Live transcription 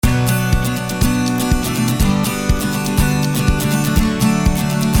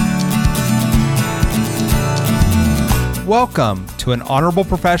Welcome to An Honorable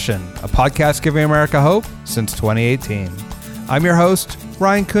Profession, a podcast giving America hope since 2018. I'm your host,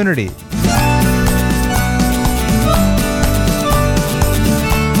 Ryan Coonerty.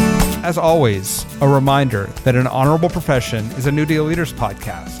 As always, a reminder that An Honorable Profession is a New Deal Leaders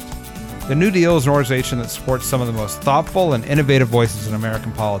podcast. The New Deal is an organization that supports some of the most thoughtful and innovative voices in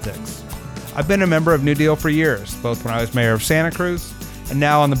American politics. I've been a member of New Deal for years, both when I was mayor of Santa Cruz and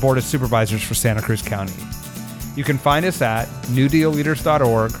now on the Board of Supervisors for Santa Cruz County. You can find us at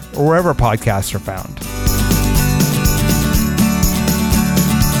newdealleaders.org or wherever podcasts are found.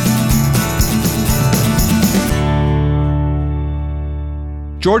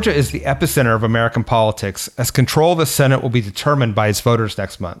 Georgia is the epicenter of American politics, as control of the Senate will be determined by its voters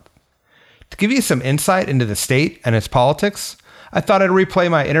next month. To give you some insight into the state and its politics, I thought I'd replay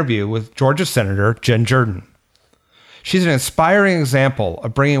my interview with Georgia Senator Jen Jordan. She's an inspiring example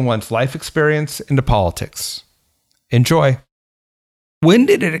of bringing one's life experience into politics. Enjoy. When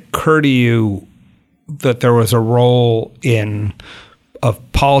did it occur to you that there was a role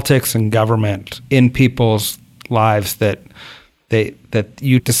of politics and government in people's lives that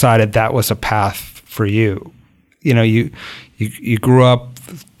you decided that was a path for you? You know, you grew up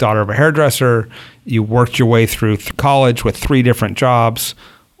daughter of a hairdresser. You worked your way through college with 3 different jobs.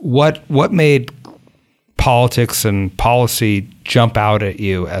 What made politics and policy jump out at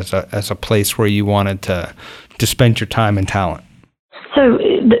you as a place where you wanted to spend your time and talent? So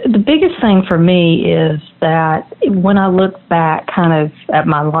the biggest thing for me is that when I look back kind of at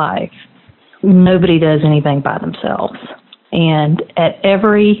my life, nobody does anything by themselves. And at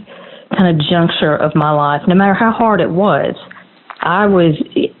every kind of juncture of my life, no matter how hard it was, I was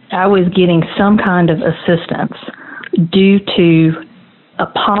getting some kind of assistance due to a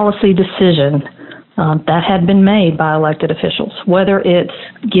policy decision that had been made by elected officials, whether it's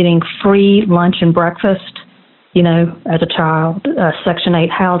getting free lunch and breakfast, you know, as a child, Section 8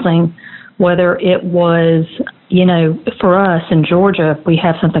 housing, whether it was, you know, for us in Georgia, we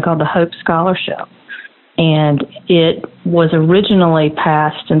have something called the Hope Scholarship. And it was originally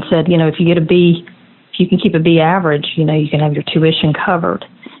passed and said, you know, if you can keep a B average, you know, you can have your tuition covered.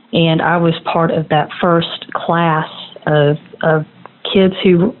 And I was part of that first class of kids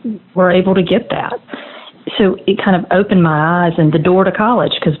who were able to get that. So it kind of opened my eyes and the door to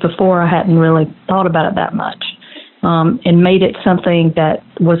college, because before I hadn't really thought about it that much, and made it something that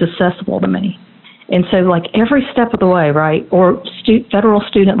was accessible to me. And so, like, every step of the way, right, or federal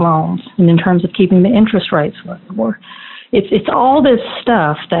student loans, and in terms of keeping the interest rates low, it's all this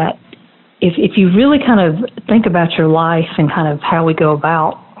stuff that if you really kind of think about your life and kind of how we go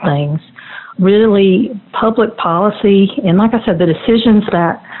about things, really public policy, and like I said, the decisions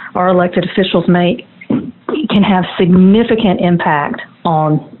that our elected officials make can have significant impact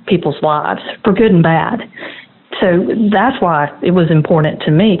on people's lives, for good and bad. So that's why it was important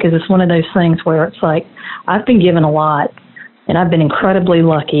to me, because it's one of those things where it's like, I've been given a lot, and I've been incredibly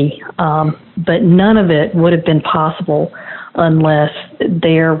lucky, but none of it would have been possible unless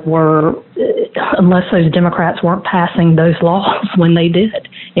those Democrats weren't passing those laws when they did,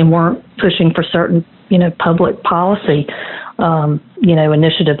 and weren't pushing for certain, you know, public policy, you know,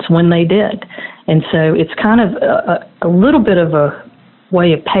 initiatives when they did. And so it's kind of a little bit of a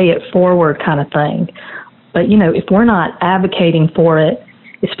way of pay it forward kind of thing. But, you know, if we're not advocating for it,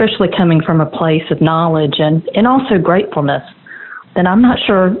 especially coming from a place of knowledge and also gratefulness, then I'm not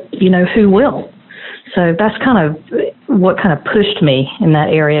sure, you know, who will. So that's kind of what kind of pushed me in that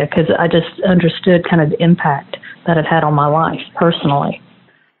area, because I just understood kind of the impact that it had on my life personally.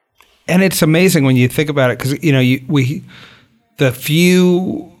 And it's amazing when you think about it, because, you know, the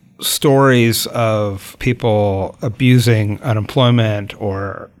few stories of people abusing unemployment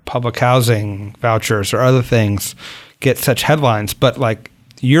or public housing vouchers or other things get such headlines, but like,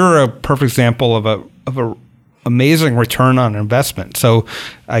 you're a perfect example of a amazing return on investment. So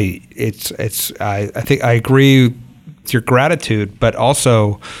I think I agree with your gratitude, but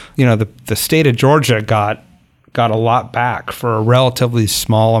also, you know, the state of Georgia got a lot back for a relatively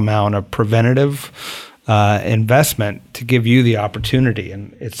small amount of preventative investment to give you the opportunity,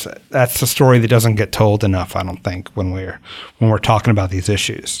 and that's a story that doesn't get told enough, I don't think, when we're talking about these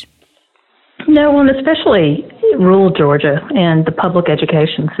issues. No, and especially rural Georgia and the public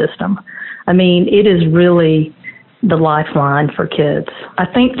education system. I mean, it is really the lifeline for kids. I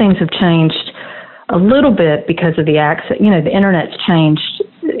think things have changed a little bit because of the access. You know, the internet's changed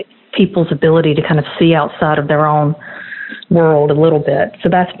people's ability to kind of see outside of their own world a little bit. So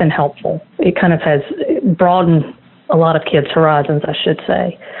that's been helpful. It kind of has broadened a lot of kids' horizons, I should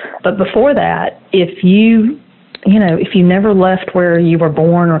say. But before that, if you if you never left where you were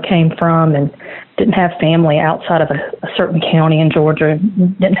born or came from and didn't have family outside of a certain county in Georgia,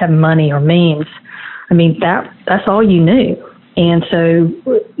 didn't have money or means, that's all you knew. And so,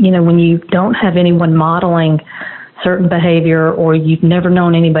 when you don't have anyone modeling certain behavior, or you've never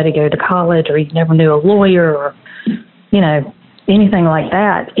known anybody go to college, or you never knew a lawyer, or, anything like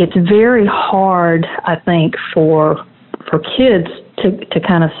that, it's very hard, I think, for kids to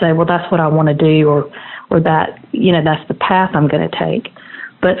kind of say, well, that's what I want to do, or that, that's the path I'm going to take.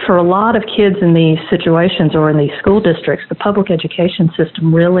 But for a lot of kids in these situations or in these school districts, the public education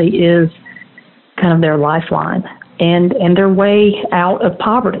system really is kind of their lifeline and their way out of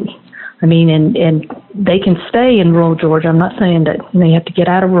poverty. And they can stay in rural Georgia. I'm not saying that you have to get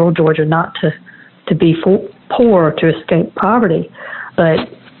out of rural Georgia not to be poor, to escape poverty, but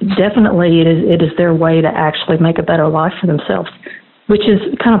definitely it is their way to actually make a better life for themselves, which is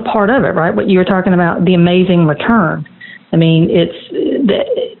kind of part of it, right? What you were talking about, the amazing return. It's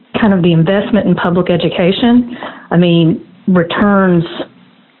kind of the investment in public education, returns,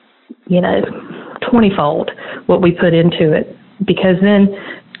 20-fold what we put into it, because then,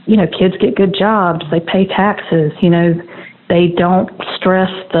 kids get good jobs, they pay taxes, they don't stress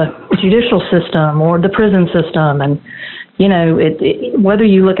the judicial system or the prison system. And, whether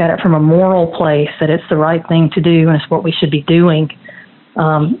you look at it from a moral place, that it's the right thing to do and it's what we should be doing,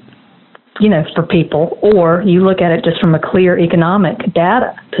 for people, or you look at it just from a clear economic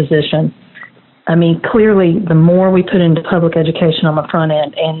data position. Clearly, the more we put into public education on the front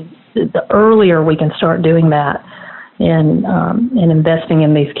end, and the earlier we can start doing that and investing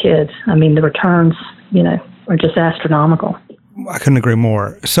in these kids, the returns, are just astronomical. I couldn't agree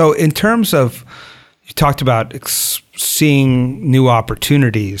more. So in terms of, you talked about seeing new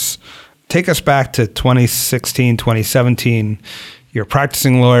opportunities. Take us back to 2016, 2017. You're a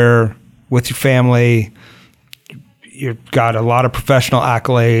practicing lawyer with your family. You've got a lot of professional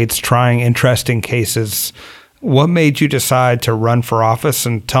accolades, trying interesting cases. What made you decide to run for office?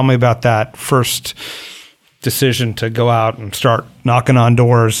 And tell me about that first decision to go out and start knocking on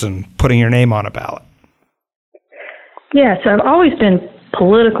doors and putting your name on a ballot. Yeah, so I've always been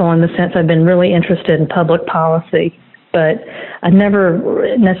political in the sense I've been really interested in public policy, but I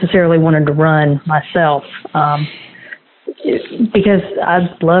never necessarily wanted to run myself because I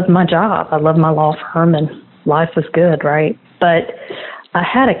loved my job. I loved my law firm and life was good, right? But I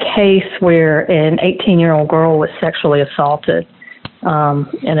had a case where an 18-year-old girl was sexually assaulted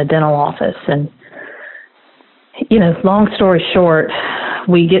in a dental office. And, long story short,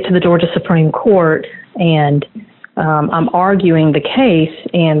 we get to the Georgia Supreme Court and I'm arguing the case,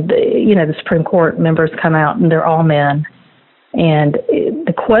 and the Supreme Court members come out, and they're all men. And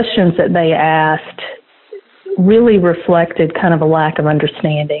the questions that they asked really reflected kind of a lack of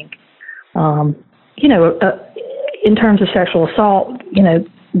understanding. In terms of sexual assault,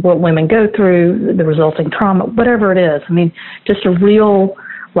 what women go through, the resulting trauma, whatever it is. Just a real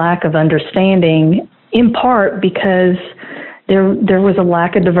lack of understanding, in part because there was a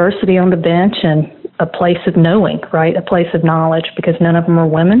lack of diversity on the bench and a place of knowing, right? A place of knowledge, because none of them were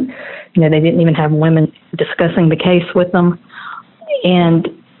women. They didn't even have women discussing the case with them. And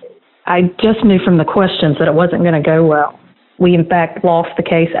I just knew from the questions that it wasn't going to go well. We, in fact, lost the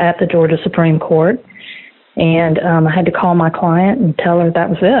case at the Georgia Supreme Court. And I had to call my client and tell her that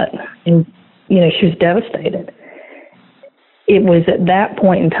was it. And, she was devastated. It was at that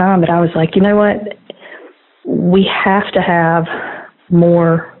point in time that I was like, you know what? We have to have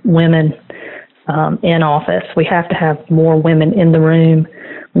more women in office. We have to have more women in the room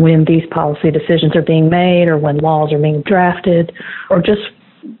when these policy decisions are being made, or when laws are being drafted, or just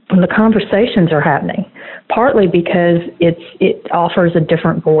when the conversations are happening. Partly because it offers a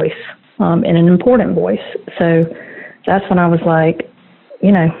different voice and an important voice. So that's when I was like,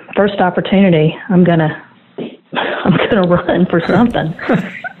 first opportunity, I'm gonna run for something.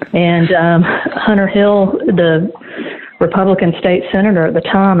 And Hunter Hill, the Republican state senator at the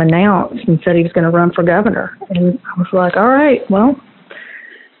time, announced and said he was going to run for governor. And I was like, all right, well,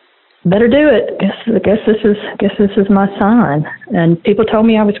 better do it. I guess this is my sign. And people told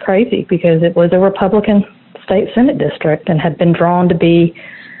me I was crazy because it was a Republican state Senate district and had been drawn to be,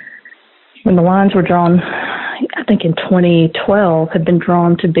 when the lines were drawn, I think in 2012, had been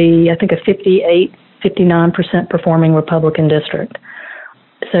drawn to be, I think, a 59% performing Republican district.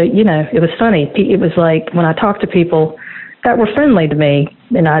 So, it was funny. It was like when I talked to people that were friendly to me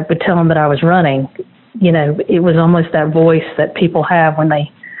and I would tell them that I was running, it was almost that voice that people have when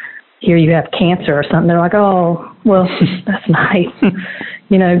they hear you have cancer or something. They're like, oh, well, that's nice.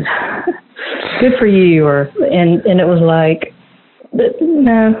 Good for you. And it was like,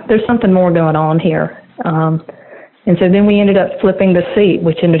 no, there's something more going on here. And so then we ended up flipping the seat,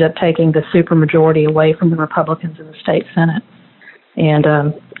 which ended up taking the supermajority away from the Republicans in the state Senate. And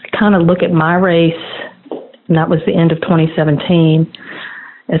kind of look at my race, and that was the end of 2017,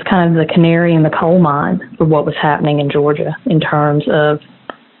 as kind of the canary in the coal mine for what was happening in Georgia in terms of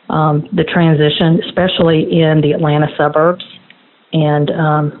the transition, especially in the Atlanta suburbs, and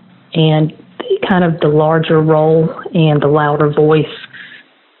kind of the larger role and the louder voice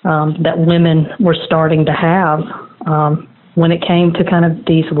that women were starting to have when it came to kind of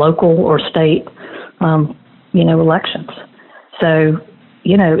these local or state, elections. So,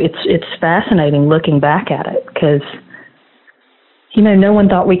 it's fascinating looking back at it because, no one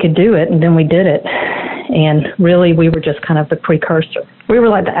thought we could do it, and then we did it. And really, we were just kind of the precursor. We were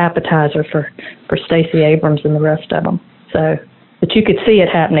like the appetizer for Stacey Abrams and the rest of them. So, but you could see it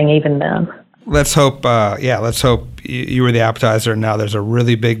happening even then. Let's hope, let's hope you were the appetizer. Now there's a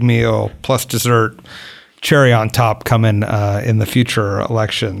really big meal plus dessert, cherry on top coming in the future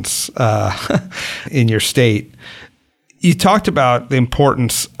elections in your state. You talked about the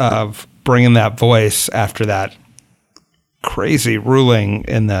importance of bringing that voice after that crazy ruling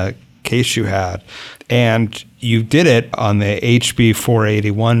in the case you had. And you did it on the HB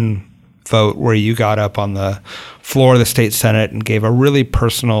 481 vote where you got up on the floor of the state Senate and gave a really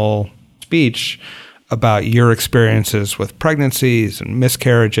personal speech about your experiences with pregnancies and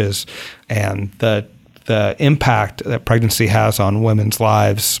miscarriages and the impact that pregnancy has on women's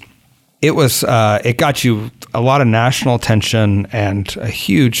lives. It was it got you a lot of national attention and a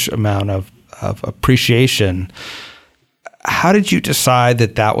huge amount of appreciation. How did you decide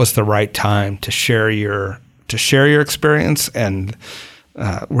that was the right time to share your experience? And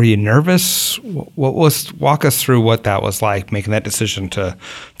were you nervous? Walk us through what that was like, making that decision to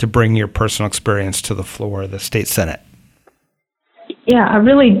bring your personal experience to the floor of the state Senate. Yeah, I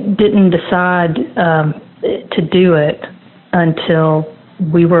really didn't decide to do it until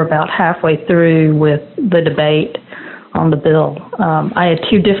we were about halfway through with the debate on the bill. I had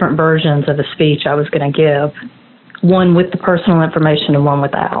two different versions of a speech I was going to give, one with the personal information and one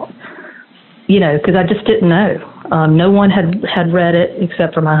without, because I just didn't know. No one had read it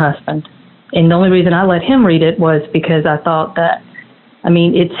except for my husband. And the only reason I let him read it was because I thought that,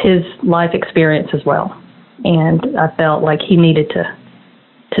 it's his life experience as well. And I felt like he needed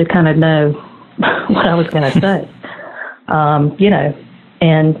to kind of know what I was going to say,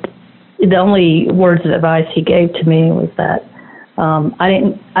 and the only words of advice he gave to me was that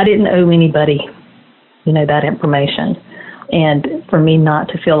I didn't owe anybody, that information, and for me not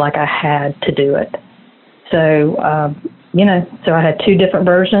to feel like I had to do it. So, so I had two different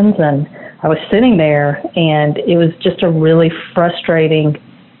versions, and I was sitting there, and it was just a really frustrating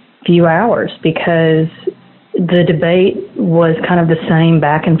few hours because the debate was kind of the same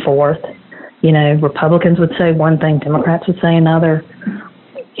back and forth. Republicans would say one thing, Democrats would say another,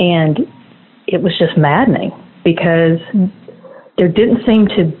 and it was just maddening because there didn't seem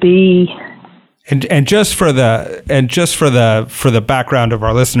to be. And just for the background of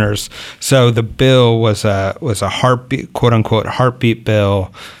our listeners, so the bill was a heartbeat, quote unquote, heartbeat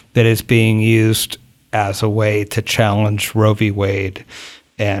bill that is being used as a way to challenge Roe v. Wade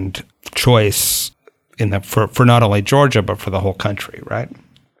and choice for not only Georgia but for the whole country, right?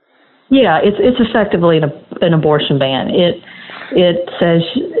 Yeah, it's effectively an abortion ban. It says,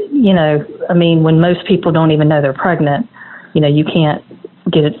 when most people don't even know they're pregnant, you can't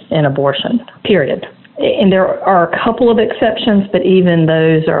get an abortion, period. And there are a couple of exceptions, but even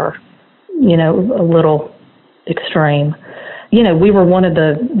those are, a little extreme. We were one of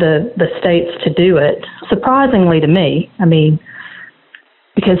the states to do it, surprisingly to me.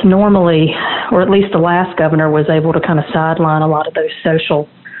 Because normally, or at least the last governor was able to kind of sideline a lot of those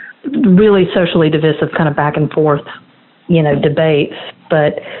really socially divisive kind of back and forth, debates.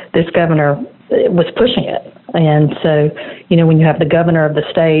 But this governor was pushing it. And so, when you have the governor of the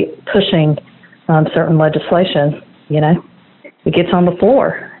state pushing certain legislation, it gets on the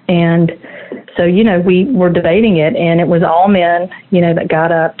floor. And so, we were debating it, and it was all men, that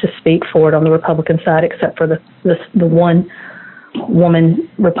got up to speak for it on the Republican side, except for the one woman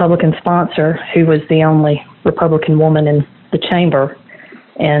Republican sponsor who was the only Republican woman in the chamber.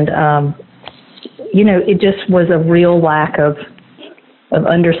 And, it just was a real lack of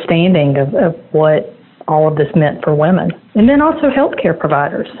understanding of what all of this meant for women. And then also healthcare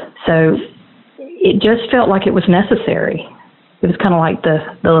providers. So it just felt like it was necessary. It was kind of like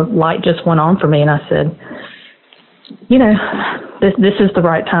the light just went on for me, and I said, this is the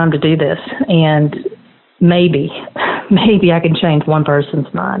right time to do this. And maybe I can change one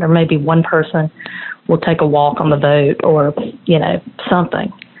person's mind, or maybe one person will take a walk on the vote, or,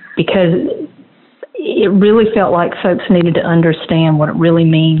 something. Because it really felt like folks needed to understand what it really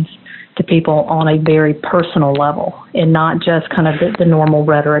means to people on a very personal level, and not just kind of the normal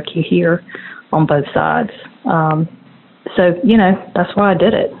rhetoric you hear on both sides. So, that's why I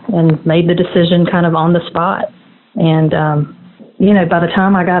did it and made the decision kind of on the spot. And, by the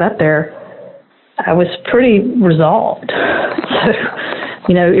time I got up there, I was pretty resolved. So,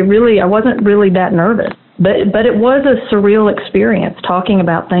 I wasn't really that nervous. But it was a surreal experience talking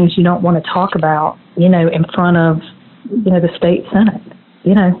about things you don't want to talk about, in front of, the state Senate.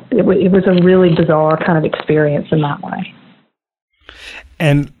 It was a really bizarre kind of experience in that way.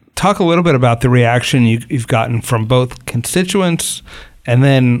 And talk a little bit about the reaction you've gotten from both constituents, and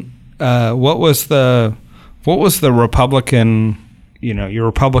then what was the Republican, your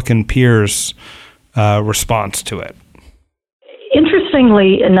Republican peers' response to it?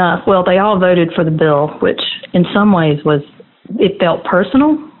 Interestingly enough, well, they all voted for the bill, which in some ways it felt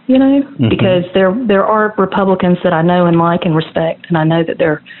personal, because there are Republicans that I know and like and respect, and I know that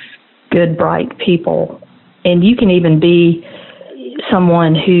they're good, bright people. And you can even be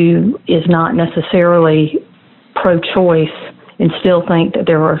someone who is not necessarily pro-choice and still think that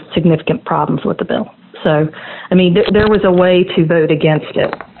there are significant problems with the bill. So, there was a way to vote against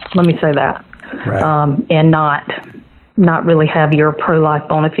it. Let me say that. Right. And not really have your pro-life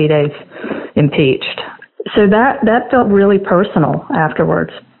bona fides impeached. So that felt really personal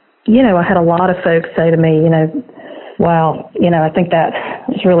afterwards. I had a lot of folks say to me, wow, I think that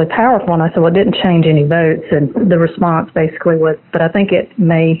is really powerful. And I said, well, it didn't change any votes. And the response basically was, but I think it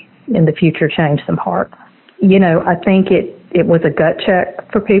may in the future change some hearts. I think it was a gut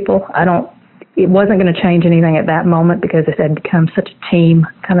check for people. It wasn't going to change anything at that moment because it had become such a team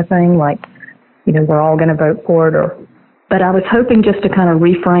kind of thing, like, we're all going to vote for it. But I was hoping just to kind of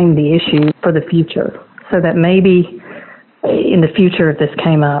reframe the issue for the future so that maybe in the future, if this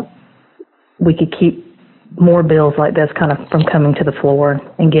came up, we could keep more bills like this kind of from coming to the floor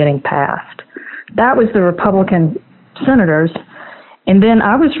and getting passed. That was the Republican senators. And then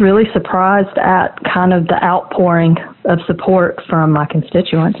I was really surprised at kind of the outpouring of support from my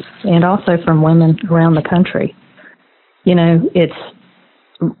constituents and also from women around the country. It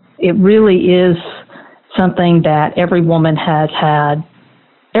really is something that every woman has a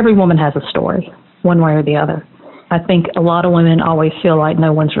story, one way or the other. I think a lot of women always feel like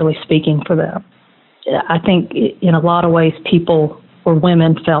no one's really speaking for them. I think in a lot of ways people or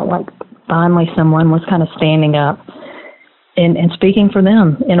women felt like finally someone was kind of standing up and speaking for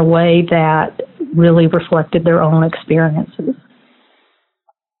them in a way that really reflected their own experiences.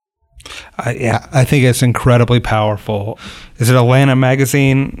 I think it's incredibly powerful. Is it Atlanta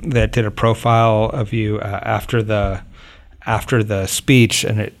Magazine that did a profile of you after the speech?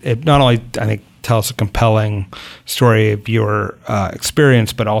 And it not only, I think, tells a compelling story of your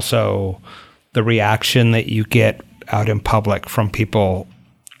experience, but also the reaction that you get out in public from people,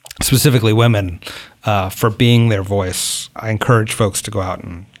 specifically women, for being their voice. I encourage folks to go out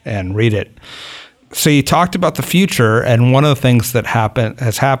and read it. So you talked about the future, and one of the things that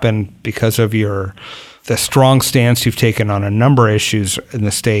has happened because of the strong stance you've taken on a number of issues in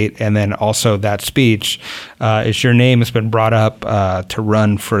the state, and then also that speech, is your name has been brought up to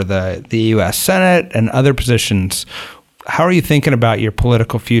run for the U.S. Senate and other positions. How are you thinking about your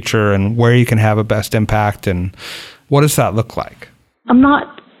political future and where you can have a best impact, and what does that look like? I'm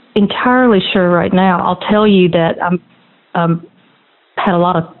not entirely sure right now. I'll tell you that I'm had a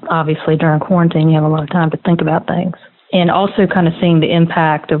lot of, obviously during quarantine, you have a lot of time to think about things, and also kind of seeing the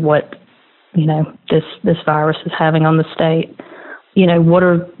impact of what, this virus is having on the state. What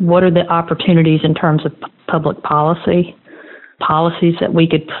are the opportunities in terms of public policies that we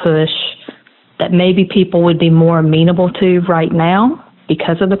could push that maybe people would be more amenable to right now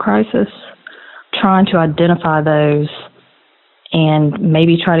because of the crisis, trying to identify those and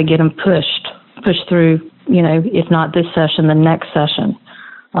maybe try to get them pushed through, if not this session, the next session.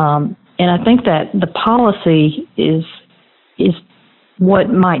 And I think that the policy is what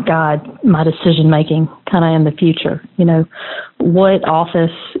might guide my decision making kind of in the future. What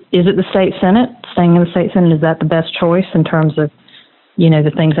office, is it the state Senate? Staying in the state Senate, is that the best choice in terms of,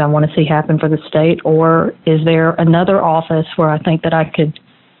 the things I want to see happen for the state? Or is there another office where I think that I could,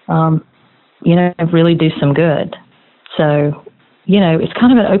 really do some good? So, it's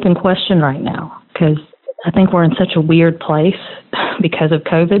kind of an open question right now, because I think we're in such a weird place because of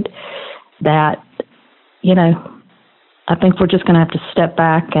COVID that, I think we're just going to have to step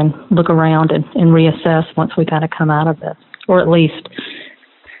back and look around and reassess once we kind of come out of this, or at least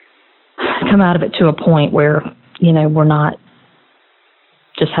come out of it to a point where, we're not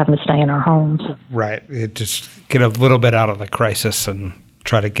just having to stay in our homes. Right. Just get a little bit out of the crisis and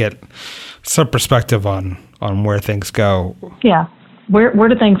try to get some perspective on where things go. Yeah. Where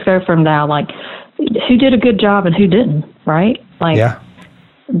do things go from now? Like, who did a good job and who didn't, right? Like, yeah.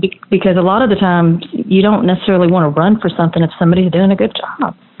 Because a lot of the time, you don't necessarily want to run for something if somebody's doing a good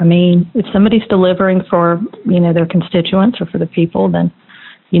job. I mean, if somebody's delivering for, their constituents or for the people, then,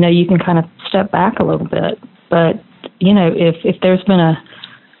 you can kind of step back a little bit. But, if there's been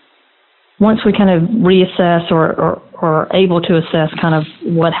once we kind of reassess or are able to assess kind of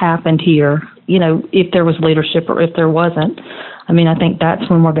what happened here, if there was leadership or if there wasn't, I think that's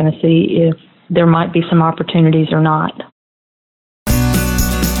when we're going to see if there might be some opportunities or not.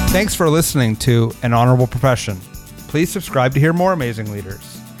 Thanks for listening to An Honorable Profession. Please subscribe to hear more amazing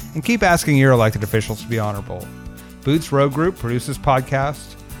leaders. And keep asking your elected officials to be honorable. Boots Road Group produces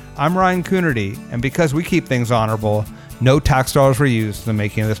podcasts. I'm Ryan Coonerty, and because we keep things honorable, no tax dollars were used in the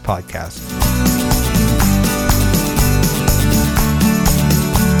making of this podcast.